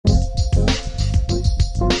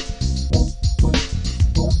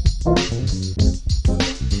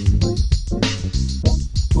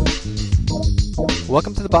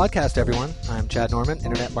Welcome to the Baudcast, everyone. I'm Chad Norman,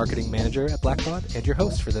 Internet Marketing Manager at Blackbaud, and your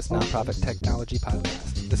host for this nonprofit technology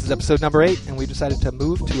podcast. This is episode number 8, and we've decided to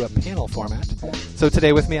move to a panel format. So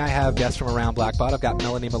today with me, I have guests from around Blackbaud. I've got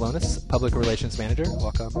Melanie Malonis, Public Relations Manager.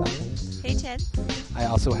 Welcome, Melanie. Hey, Chad. I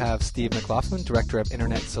also have Steve McLaughlin, Director of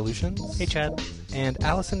Internet Solutions. Hey, Chad. And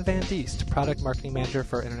Allison Van Diest, Product Marketing Manager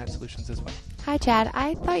for Internet Solutions as well. Hi, Chad.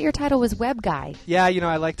 I thought your title was web guy. Yeah,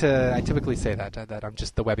 I typically say that I'm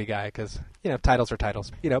just the webby guy because, titles are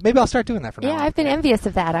titles. Maybe I'll start doing that from now on. Yeah, I've been envious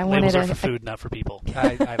of that. Labels are for food, not for people.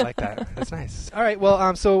 I like that. That's nice. All right,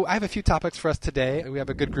 well, so I have a few topics for us today. We have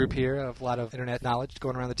a good group here of a lot of internet knowledge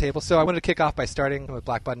going around the table. So I wanted to kick off by starting with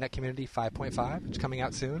Blackbaud NetCommunity 5.5, which is coming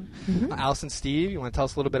out soon. Mm-hmm. Allison, Steve, you want to tell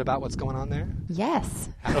us a little bit about what's going on there? Yes.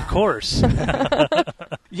 Of course.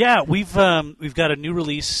 Yeah, we've got a new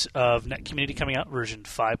release of NetCommunity coming out, version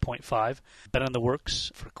 5.5. Been in the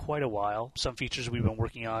works for quite a while. Some features we've been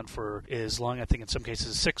working on for as long, I think in some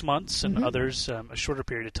cases, 6 months, and others a shorter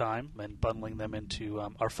period of time, and bundling them into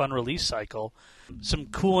our fun release cycle. Some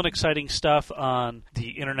cool and exciting stuff on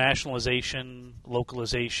the internationalization,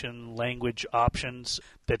 localization, language options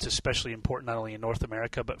that's especially important not only in North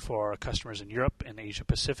America but for our customers in Europe and Asia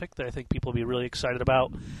Pacific that I think people will be really excited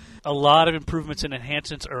about. A lot of improvements and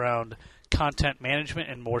enhancements around content management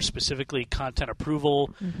and more specifically content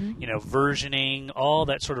approval, versioning, all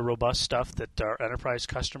that sort of robust stuff that our enterprise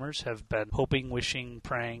customers have been hoping, wishing,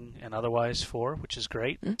 praying, and otherwise for, which is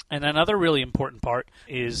great. And another really important part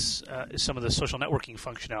is some of the social networking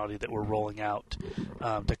functionality that we're rolling out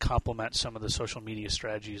to complement some of the social media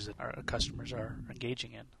strategies that our customers are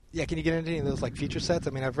engaging in. Yeah, can you get into any of those feature sets? I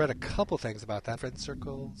mean, I've read a couple things about that. Friend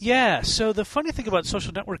circles. Yeah, so the funny thing about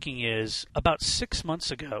social networking is about 6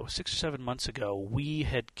 or 7 months ago, we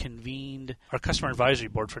had convened our customer advisory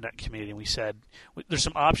board for NetCommunity, and we said, there's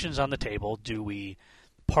some options on the table. Do we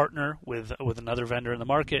partner with another vendor in the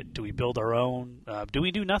market? Do we build our own? Do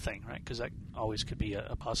we do nothing, right? Because that always could be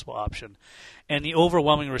a possible option. And the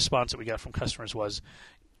overwhelming response that we got from customers was,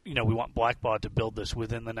 we want Blackbaud to build this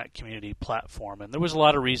within the NetCommunity platform. And there was a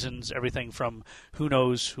lot of reasons, everything from who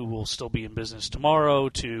knows who will still be in business tomorrow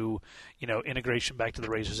to, integration back to the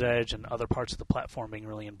Razor's Edge and other parts of the platform being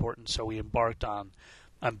really important. So we embarked on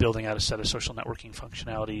building out a set of social networking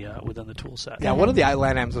functionality within the tool set. Yeah, one of the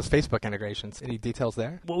line items was Facebook integrations. Any details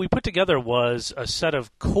there? What we put together was a set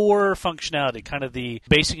of core functionality, kind of the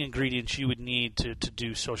basic ingredients you would need to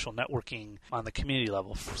do social networking on the community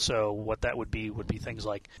level. So what that would be things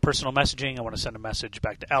like personal messaging. I want to send a message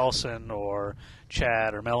back to Allison or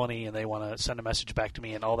Chad or Melanie, and they want to send a message back to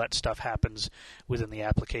me, and all that stuff happens within the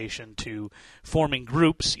application, to forming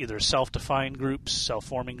groups, either self-defined groups,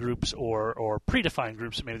 self-forming groups, or predefined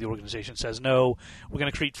groups. Maybe the organization says, no, we're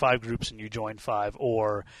going to create 5 groups and you join 5.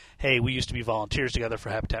 Or, hey, we used to be volunteers together for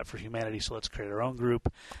Habitat for Humanity, so let's create our own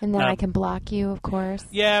group. And then I can block you, of course.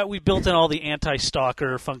 Yeah, we built in all the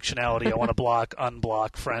anti-stalker functionality. I want to block,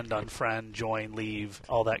 unblock, friend, unfriend, join, leave,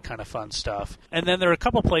 all that kind of fun stuff. And then there are a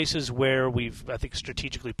couple places where we've, I think,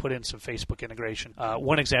 strategically put in some Facebook integration.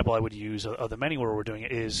 One example I would use of the many where we're doing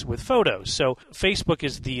it is with photos. So Facebook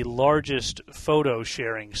is the largest photo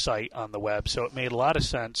sharing site on the web, so it made a lot of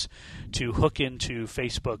sense to hook into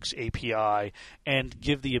Facebook's API and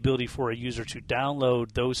give the ability for a user to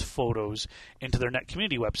download those photos into their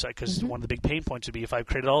NetCommunity website, because one of the big pain points would be, if I've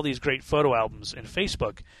created all these great photo albums in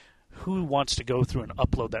Facebook, who wants to go through and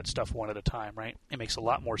upload that stuff one at a time, right? It makes a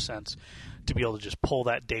lot more sense to be able to just pull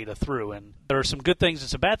that data through. And there are some good things and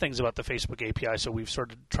some bad things about the Facebook API, so we've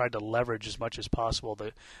sort of tried to leverage as much as possible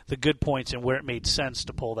the good points and where it made sense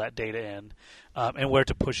to pull that data in, and where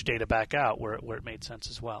to push data back out where it made sense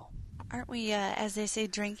as well. Aren't we, as they say,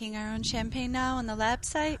 drinking our own champagne now on the lab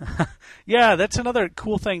site? Yeah, that's another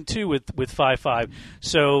cool thing, too, with 5.5.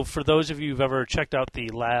 So for those of you who've ever checked out the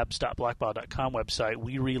labs.blackbaud.com website,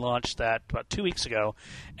 we relaunched that about 2 weeks ago,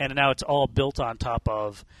 and now it's all built on top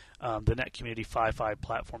of the NetCommunity 5.5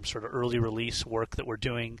 platform, sort of early release work that we're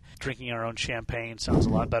doing. Drinking our own champagne sounds a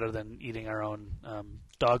lot better than eating our own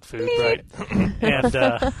dog food, right?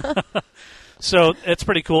 And so it's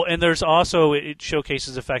pretty cool. And there's also, it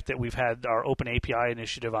showcases the fact that we've had our Open API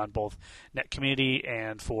initiative on both NetCommunity,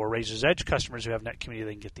 and for Razor's Edge customers who have NetCommunity,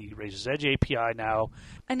 they can get the Razor's Edge API now.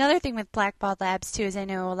 Another thing with Blackbaud Labs, too, is I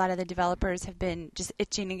know a lot of the developers have been just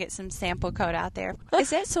itching to get some sample code out there.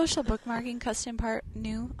 Is that social bookmarking custom part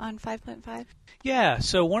new on 5.5? Yeah,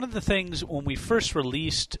 so one of the things when we first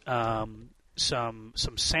released some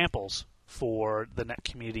samples for the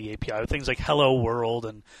NetCommunity API, things like Hello World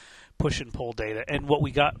and push and pull data, and what we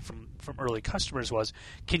got from from early customers was,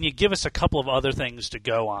 can you give us a couple of other things to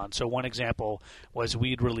go on? So one example was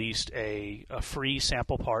we'd released a free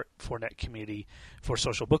sample part for NetCommunity for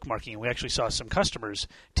social bookmarking. And we actually saw some customers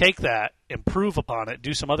take that, improve upon it,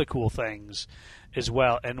 do some other cool things as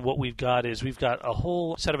well. And what we've got is we've got a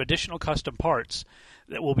whole set of additional custom parts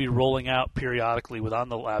that we'll be rolling out periodically on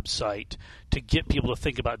the lab site to get people to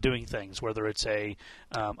think about doing things, whether it's a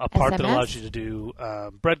part that allows you to do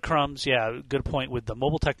breadcrumbs. Yeah, good point. With the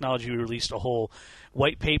mobile technology, we released a whole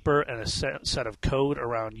white paper and a set of code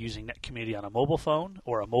around using NetCommunity on a mobile phone,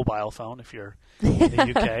 or a mobile phone if you're in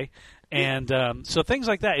the UK. And so things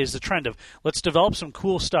like that is the trend of, let's develop some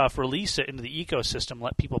cool stuff, release it into the ecosystem,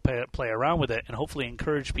 let people play around with it, and hopefully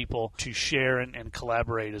encourage people to share and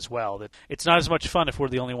collaborate as well. That it's not as much fun if we're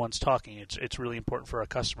the only ones talking. It's really important for our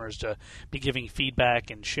customers to be giving feedback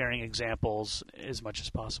and sharing examples as much as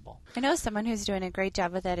possible. I know someone who's doing a great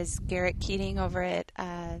job with that is Garrett Keating over at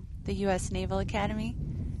the U.S. Naval Academy.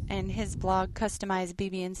 And his blog,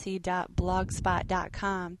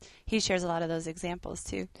 customizedbbnc.blogspot.com, he shares a lot of those examples,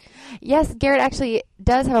 too. Yes, Garrett actually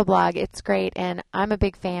does have a blog. It's great, and I'm a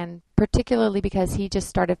big fan, particularly because he just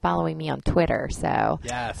started following me on Twitter, so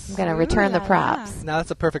yes. I'm going to return the props. Now,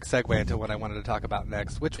 that's a perfect segue into what I wanted to talk about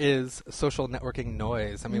next, which is social networking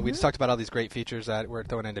noise. I mean, we just talked about all these great features that we're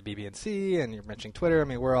throwing into BBNC, and you're mentioning Twitter. I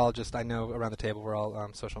mean, we're all just, I know around the table, we're all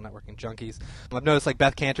social networking junkies. I've noticed, like,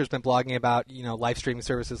 Beth Cantor's been blogging about, live streaming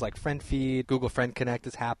services like FriendFeed, Google Friend Connect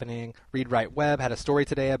is happening, Read Write Web had a story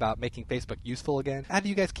today about making Facebook useful again. How do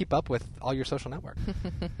you guys keep up with all your social network?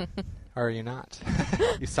 Or are you not?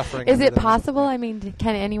 You suffering? Is it possible? I mean,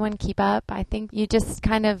 can anyone keep up? I think you just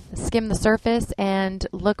kind of skim the surface and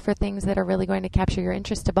look for things that are really going to capture your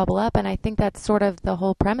interest to bubble up. And I think that's sort of the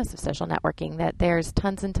whole premise of social networking, that there's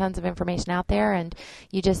tons and tons of information out there, and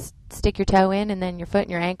you just stick your toe in and then your foot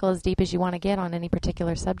and your ankle as deep as you want to get on any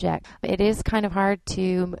particular subject. It is kind of hard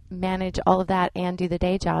to manage all of that and do the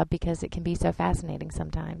day job because it can be so fascinating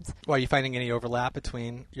sometimes. Well, are you finding any overlap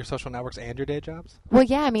between your social networks and your day jobs? Well,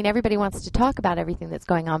 yeah. I mean, everybody wants to talk about everything that's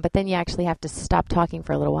going on, but then you actually have to stop talking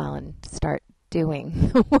for a little while and start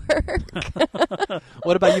doing work.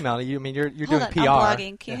 What about you, Melanie? You're doing PR. I'm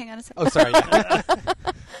blogging. Can you hang on a second? Oh, sorry.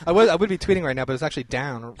 I would be tweeting right now, but it's actually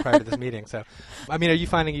down prior to this meeting. So, I mean, are you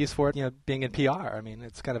finding use for it, being in PR? I mean,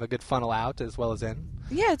 it's kind of a good funnel out as well as in.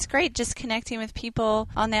 Yeah, it's great just connecting with people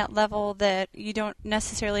on that level that you don't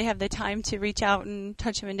necessarily have the time to reach out and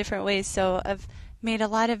touch them in different ways. So I've made a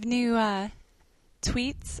lot of new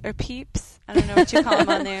tweets or peeps. I don't know what you call them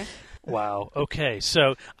on there. Wow. Okay.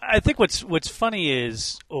 So I think what's funny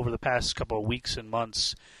is over the past couple of weeks and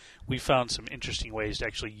months, we found some interesting ways to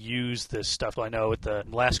actually use this stuff. I know at the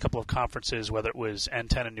last couple of conferences, whether it was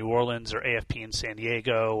N10 in New Orleans or AFP in San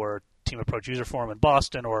Diego or Team Approach User Forum in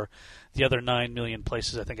Boston or the other 9 million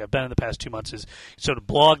places I think I've been in the past 2 months, is sort of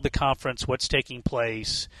blog the conference, what's taking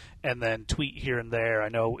place, and then tweet here and there. I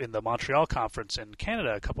know in the Montreal conference in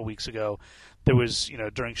Canada a couple weeks ago, there was,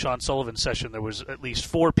 during Sean Sullivan's session, there was at least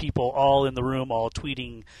 4 people all in the room, all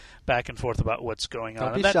tweeting back and forth about what's going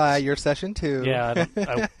on. Don't be shy. Your session too. Yeah,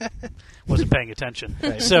 I wasn't paying attention.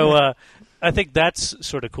 Right. So I think that's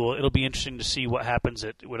sort of cool. It'll be interesting to see what happens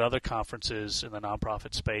with other conferences in the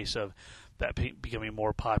nonprofit space of that becoming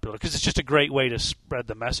more popular, because it's just a great way to spread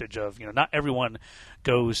the message of, not everyone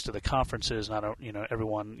goes to the conferences, not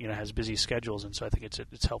everyone has busy schedules, and so I think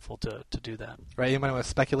it's helpful to do that. Right. Anyone want to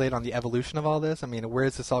speculate on the evolution of all this? I mean, where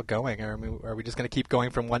is this all going? Are we just going to keep going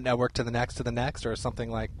from one network to the next, or is something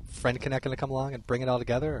like Friend Connect going to come along and bring it all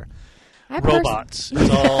together? Or? Robots. It's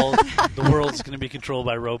all the world's going to be controlled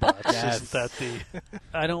by robots. Yes. Isn't that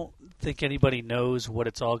I don't think anybody knows what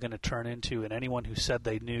it's all going to turn into, and anyone who said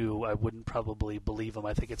they knew, I wouldn't probably believe them.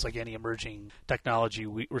 I think it's like any emerging technology.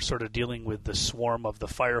 We're sort of dealing with the swarm of the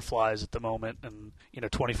fireflies at the moment, and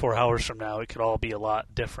 24 hours from now, it could all be a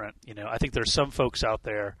lot different. I think there's some folks out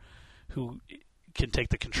there who can take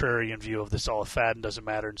the contrarian view of this all a fad and doesn't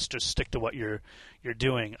matter and just stick to what you're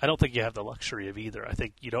doing. I don't think you have the luxury of either. I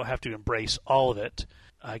think you don't have to embrace all of it.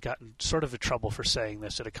 I got in sort of a trouble for saying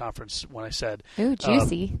this at a conference when I said, "Ooh,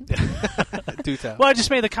 juicy." Do tell. Well, I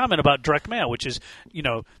just made the comment about direct mail, which is,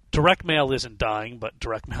 direct mail isn't dying, but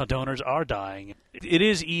direct mail donors are dying. It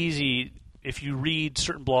is easy. If you read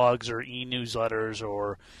certain blogs or e-newsletters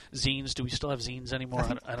or zines, do we still have zines anymore?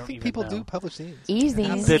 I don't even people know. do publish zines.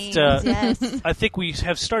 E-zines. Yes. I think we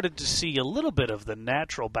have started to see a little bit of the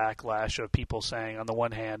natural backlash of people saying, on the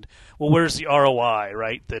one hand, well, where's the ROI,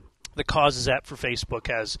 right? That the Causes app for Facebook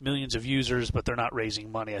has millions of users, but they're not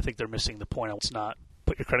raising money. I think they're missing the point. It's not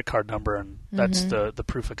put your credit card number, and that's the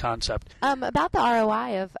proof of concept. About the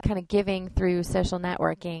ROI of kind of giving through social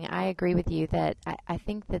networking, I agree with you that I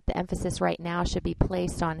think that the emphasis right now should be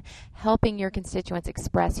placed on helping your constituents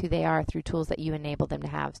express who they are through tools that you enable them to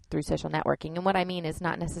have through social networking. And what I mean is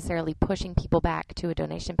not necessarily pushing people back to a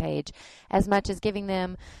donation page as much as giving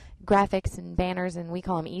them graphics and banners, and we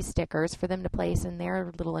call them e-stickers, for them to place in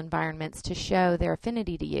their little environments to show their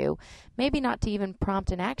affinity to you. Maybe not to even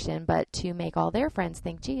prompt an action, but to make all their friends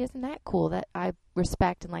think, gee, isn't that cool that I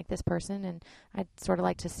respect and like this person, and I'd sort of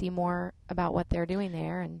like to see more about what they're doing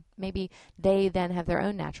there, and maybe they then have their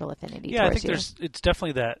own natural affinity towards you. Yeah, I think it's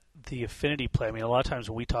definitely the affinity play. I mean, a lot of times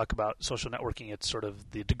when we talk about social networking, it's sort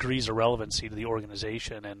of the degrees of relevancy to the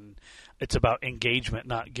organization, and it's about engagement,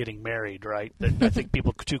 not getting married, right? I think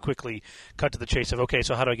people too quickly cut to the chase of, okay,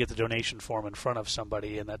 so how do I get the donation form in front of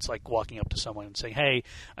somebody? And that's like walking up to someone and saying, hey,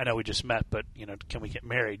 I know we just met, but can we get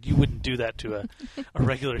married? You wouldn't do that to a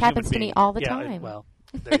regular human being. Happens to me all the time. Well,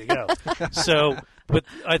 there you go. So, but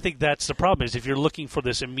I think that's the problem is if you're looking for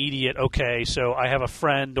this immediate, okay, so I have a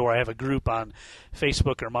friend or I have a group on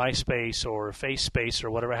Facebook or MySpace or FaceSpace or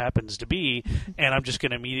whatever it happens to be, and I'm just going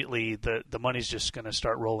to immediately, the money's just going to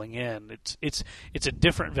start rolling in. It's a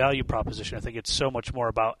different value proposition. I think it's so much more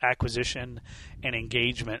about acquisition and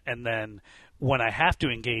engagement, and then when I have to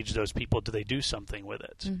engage those people, do they do something with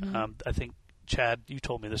it? I think, Chad, you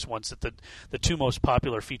told me this once, that the two most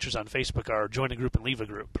popular features on Facebook are join a group and leave a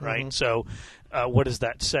group, right? So what does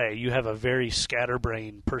that say? You have a very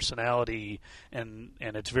scatterbrained personality, and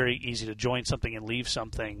it's very easy to join something and leave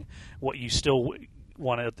something. What you still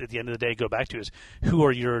want to, at the end of the day, go back to is who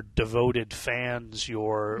are your devoted fans,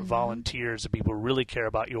 your volunteers, the people who really care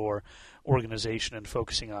about your organization and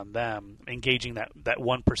focusing on them, engaging that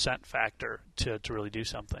 1% factor to really do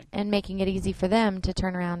something. And making it easy for them to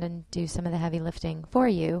turn around and do some of the heavy lifting for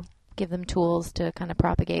you. Give them tools to kind of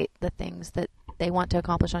propagate the things that they want to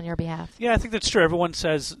accomplish on your behalf. Yeah, I think that's true. Everyone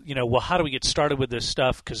says, well, how do we get started with this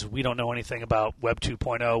stuff? Because we don't know anything about Web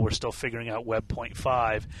 2.0. We're still figuring out Web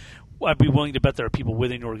 0.5. I'd be willing to bet there are people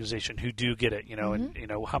within your organization who do get it, and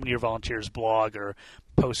how many of your volunteers blog or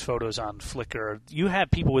post photos on Flickr. You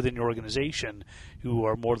have people within your organization who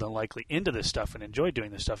are more than likely into this stuff and enjoy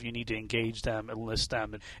doing this stuff. You need to engage them, enlist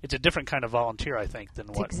them. It's a different kind of volunteer, I think, than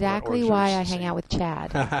what exactly why I hang out with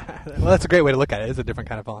Chad. Well, that's a great way to look at it. It's a different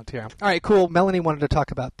kind of volunteer. All right, cool. Melanie wanted to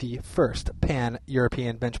talk about the first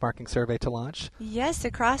Pan-European benchmarking survey to launch. Yes,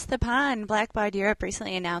 across the pond, Blackbaud Europe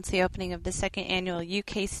recently announced the opening of the second annual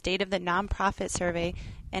UK State of the Nonprofit Survey,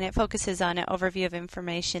 and it focuses on an overview of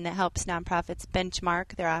information that helps nonprofits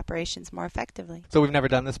benchmark their operations more effectively. So we've never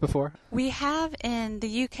done this before? We have in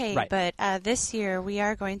the UK, right. But this year we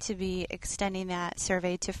are going to be extending that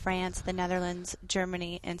survey to France, the Netherlands,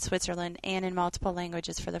 Germany, and Switzerland, and in multiple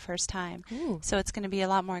languages for the first time. Ooh. So it's going to be a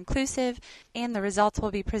lot more inclusive, and the results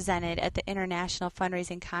will be presented at the International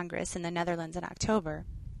Fundraising Congress in the Netherlands in October.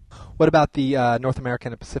 What about the North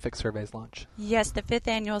American and Pacific surveys launch? Yes, the 5th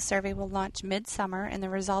annual survey will launch midsummer, and the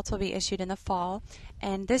results will be issued in the fall.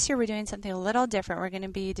 And this year we're doing something a little different. We're going to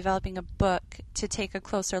be developing a book to take a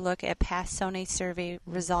closer look at past SONI survey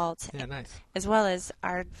results, Yeah, nice. as well as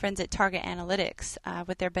our friends at Target Analytics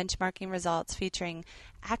with their benchmarking results featuring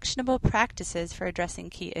actionable practices for addressing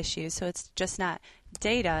key issues. So it's just not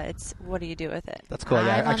data, it's what do you do with it. That's cool.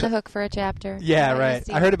 I'm on the hook for a chapter. Yeah, right.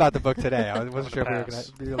 I heard about the book today. I wasn't sure if we were going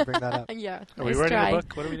to be able to bring that up. Yeah. Are we writing a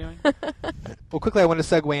book? What are we doing? Well, quickly, I want to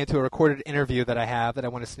segue into a recorded interview that I have that I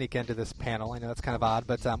want to sneak into this panel. I know that's kind of odd,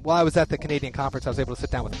 but while I was at the Canadian conference, I was able to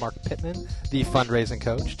sit down with Mark Pittman, the fundraising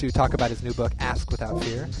coach, to talk about his new book, Ask Without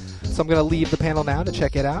Fear. So I'm going to leave the panel now to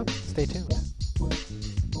check it out. Stay tuned.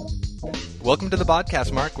 Welcome to the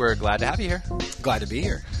Baudcast, Mark. We're glad to have you here. Glad to be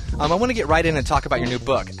here. I want to get right in and talk about your new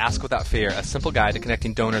book, Ask Without Fear, a simple guide to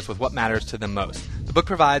connecting donors with what matters to them most. The book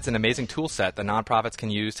provides an amazing tool set that nonprofits can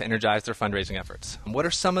use to energize their fundraising efforts. What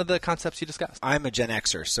are some of the concepts you discussed? I'm a Gen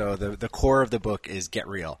Xer, so the core of the book is Get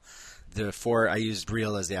Real. I used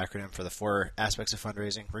REAL as the acronym for the 4 aspects of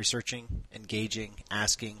fundraising: researching, engaging,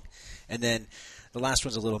 asking, and then the last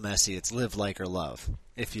one's a little messy. It's live, like, or love.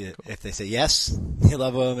 If they say yes, you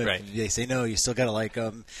love them. If they say no, you still got to like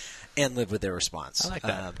them and live with their response. I like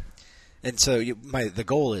that. And so the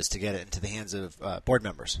goal is to get it into the hands of board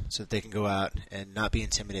members so that they can go out and not be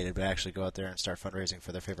intimidated, but actually go out there and start fundraising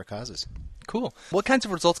for their favorite causes. Cool. What kinds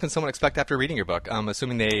of results can someone expect after reading your book,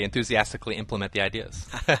 assuming they enthusiastically implement the ideas?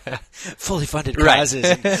 Fully funded causes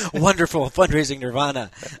and wonderful fundraising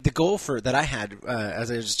nirvana. The goal that I had,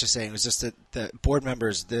 as I was just saying, was just that the board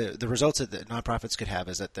members, the results that the nonprofits could have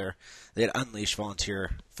is that they'd unleash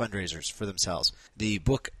volunteer fundraisers for themselves. The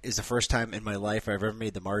book is the first time in my life I've ever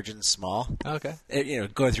made the margins small. Okay.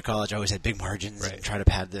 Going through college, I always had big margins Right. and try to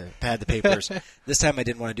pad the papers. This time I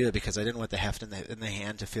didn't want to do it because I didn't want the heft in the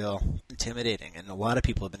hand to feel intimidating. And a lot of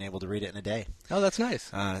people have been able to read it in a day. Oh, that's nice.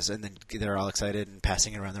 And then they're all excited and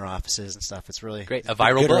passing it around their offices and stuff. It's really Great. A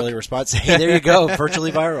viral good book. early response. Hey, there you go.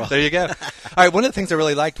 Virtually viral. There you go. All right, one of the things I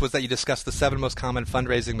really liked was that you discussed the 7 most common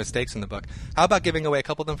fundraising mistakes in the book. How about giving away a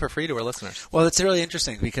couple of them for free to our listeners? Well, it's really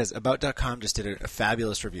interesting because About.com just did a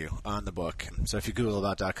fabulous review on the book. So if you Google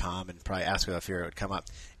About.com and probably Ask Without Fear, it would come up.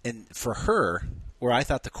 And for her, where I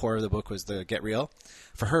thought the core of the book was the Get Real,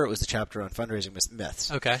 for her it was the chapter on fundraising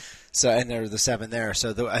myths. Okay. So, and there were the 7 there.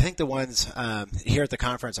 So I think the ones here at the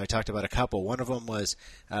conference, I talked about a couple. One of them was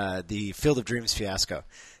the Field of Dreams fiasco.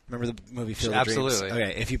 Remember the movie Field of Dreams? Absolutely.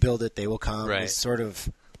 Okay, if you build it, they will come. Right. It's sort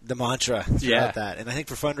of the mantra throughout that. And I think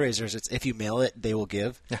for fundraisers, it's if you mail it, they will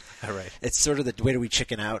give. All right. It's sort of the way do we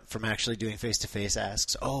chicken out from actually doing face-to-face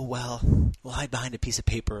asks. Oh, well, we'll hide behind a piece of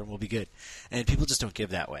paper and we'll be good. And people just don't give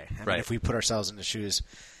that way. I mean, if we put ourselves in the shoes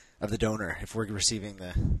of the donor, if we're receiving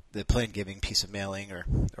the plain giving piece of mailing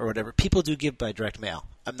or whatever, people do give by direct mail.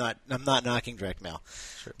 I'm not knocking direct mail,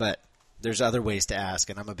 but there's other ways to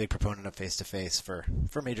ask, and I'm a big proponent of face-to-face for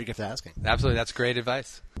major gift asking. Absolutely. That's great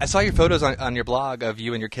advice. I saw your photos on your blog of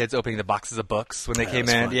you and your kids opening the boxes of books when they came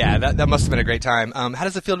in. Fun. Yeah, that must have been a great time. How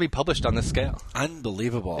does it feel to be published on this scale?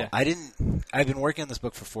 Unbelievable. Yeah. I've been working on this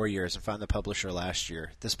book for 4 years and found the publisher last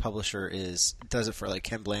year. This publisher does it for like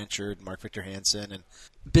Ken Blanchard, Mark Victor Hansen, and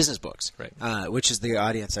business books, right. Which is the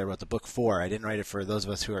audience I wrote the book for. I didn't write it for those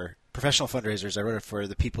of us who are professional fundraisers. I wrote it for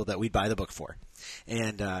the people that we'd buy the book for.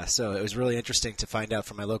 And so it was really interesting to find out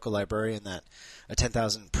from my local librarian that a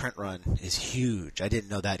 10,000 print run is huge. I didn't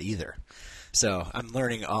know that either. So I'm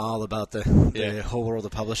learning all about the whole world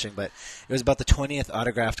of publishing. But it was about the 20th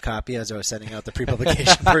autographed copy as I was sending out the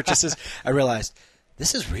pre-publication purchases. I realized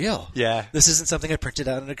this is real. Yeah. This isn't something I printed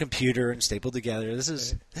out on a computer and stapled together. This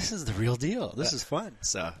is the real deal. This is fun.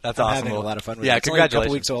 So that's I'm awesome. having a lot of fun with it. Yeah, It's congratulations. only a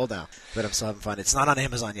couple weeks old now, but I'm still having fun. It's not on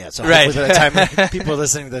Amazon yet, so Right. hopefully by the time people are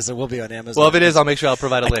listening to this, it will be on Amazon. Well, if it is, I'll make sure I'll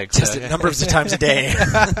provide a link. Test it numbers of times a day.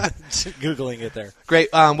 Googling it there. Great.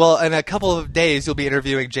 Well, in a couple of days, you'll be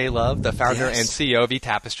interviewing Jay Love, the founder and Yes. CEO of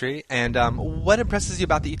eTapestry. And what impresses you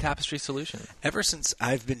about the eTapestry solution? Ever since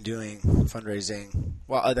I've been doing fundraising,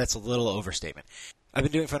 well, that's a little overstatement. I've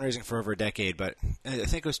been doing fundraising for over a decade, but I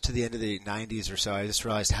think it was to the end of the 90s or so, I just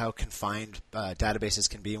realized how confined databases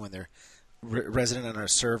can be when they're resident on a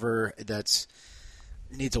server that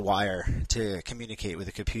needs a wire to communicate with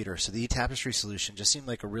a computer. So the eTapestry solution just seemed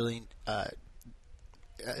like a really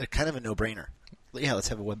kind of a no-brainer. Yeah, let's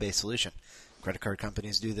have a web-based solution. Credit card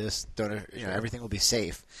companies do this. Everything will be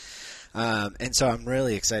safe. And so I'm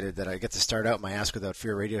really excited that I get to start out my Ask Without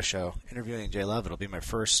Fear radio show interviewing Jay Love. It'll be my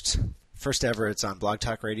first ever. It's on Blog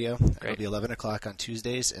Talk Radio. Great. It'll be 11 o'clock on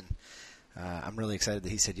Tuesdays, and I'm really excited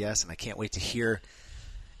that he said yes, and I can't wait to hear.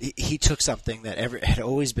 He took something that had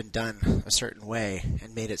always been done a certain way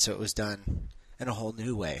and made it so it was done in a whole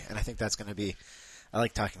new way, and I think that's going to be – I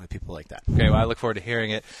like talking with people like that. Okay, well, I look forward to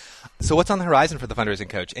hearing it. So what's on the horizon for the Fundraising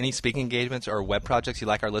Coach? Any speaking engagements or web projects you'd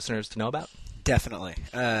like our listeners to know about? Definitely.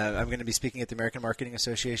 I'm going to be speaking at the American Marketing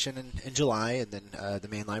Association in July, and then the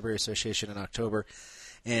Maine Library Association in October.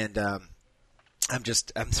 And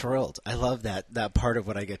I'm thrilled. I love that part of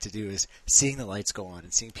what I get to do is seeing the lights go on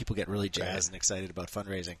and seeing people get really jazzed and excited about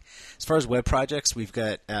fundraising. As far as web projects, we've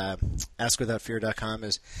got AskWithoutFear.com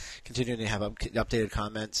is continuing to have updated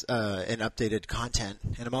comments and updated content.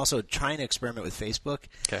 And I'm also trying to experiment with Facebook.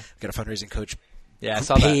 Okay. I've got a fundraising coach Yeah, I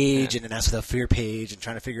saw page that. and an Ask Without Fear page, and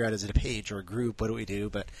trying to figure out, is it a page or a group? What do we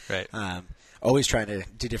do? But Right. always trying to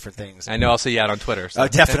do different things. I know I'll see you out on Twitter. So. Oh,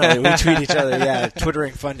 definitely. We tweet each other. Yeah,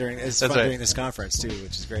 Twittering fun during That's right. during this conference, too,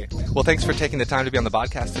 which is great. Well, thanks for taking the time to be on the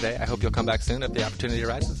Baudcast today. I hope you'll come back soon if the opportunity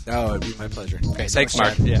arises. Oh, it'd be my pleasure. Okay, thanks,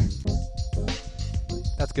 Mark. Chad. Yeah.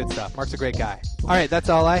 That's good stuff. Mark's a great guy. All right, that's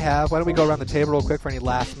all I have. Why don't we go around the table real quick for any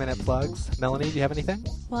last-minute plugs? Melanie, do you have anything?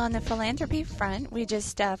 Well, on the philanthropy front, we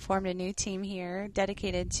just formed a new team here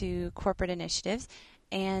dedicated to corporate initiatives.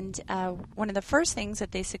 And one of the first things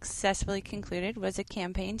that they successfully concluded was a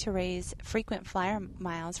campaign to raise frequent flyer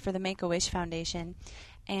miles for the Make-A-Wish Foundation.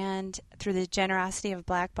 And through the generosity of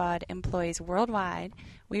Blackbaud employees worldwide,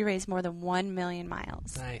 we raised more than 1 million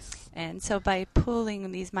miles. Nice. And so by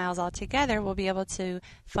pooling these miles all together, we'll be able to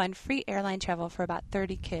fund free airline travel for about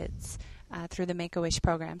 30 kids through the Make-A-Wish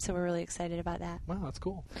program. So we're really excited about that. Wow, that's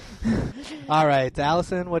cool. All right,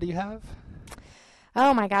 Allison, what do you have?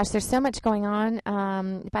 Oh my gosh, there's so much going on.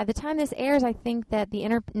 By the time this airs, I think that the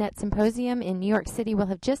Internet Symposium in New York City will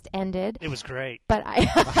have just ended. It was great. But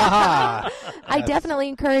I definitely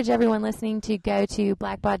encourage everyone listening to go to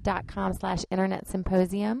blackbaud.com/Internet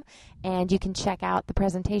Symposium, and you can check out the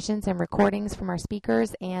presentations and recordings from our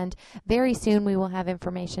speakers. And very soon we will have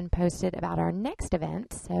information posted about our next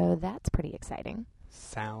event, so that's pretty exciting.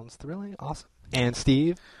 Sounds thrilling. Awesome. And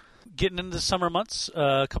Steve? Getting into the summer months,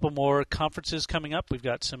 a couple more conferences coming up. We've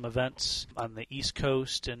got some events on the East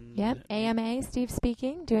Coast. Yep, AMA, Steve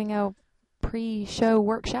speaking, doing a pre-show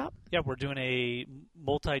workshop. Yeah, we're doing a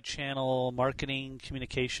multi-channel marketing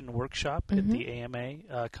communication workshop at the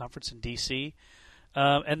AMA conference in D.C.,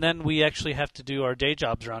 and then we actually have to do our day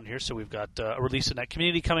jobs around here. So we've got a release of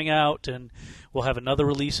NetCommunity coming out, and we'll have another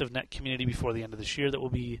release of NetCommunity before the end of this year that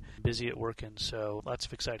we'll be busy at work in. So lots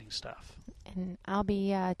of exciting stuff. And I'll be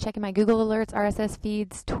checking my Google Alerts, RSS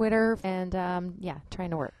feeds, Twitter, and, trying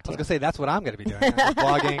to work, too. I was going to say, that's what I'm going to be doing.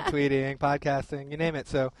 Blogging, tweeting, podcasting, you name it.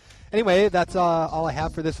 So anyway, that's all I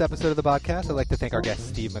have for this episode of the Baudcast. I'd like to thank our guests,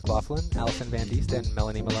 Steve McLaughlin, Allison Van Diest, and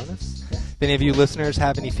Melanie Malonis. If any of you listeners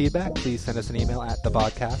have any feedback, please send us an email at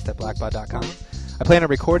thebaudcast@blackbaud.com. I plan on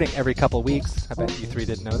recording every couple weeks. I bet you three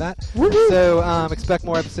didn't know that. Woo-hoo! So expect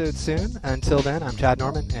more episodes soon. Until then, I'm Chad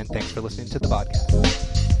Norman, and thanks for listening to the Baudcast.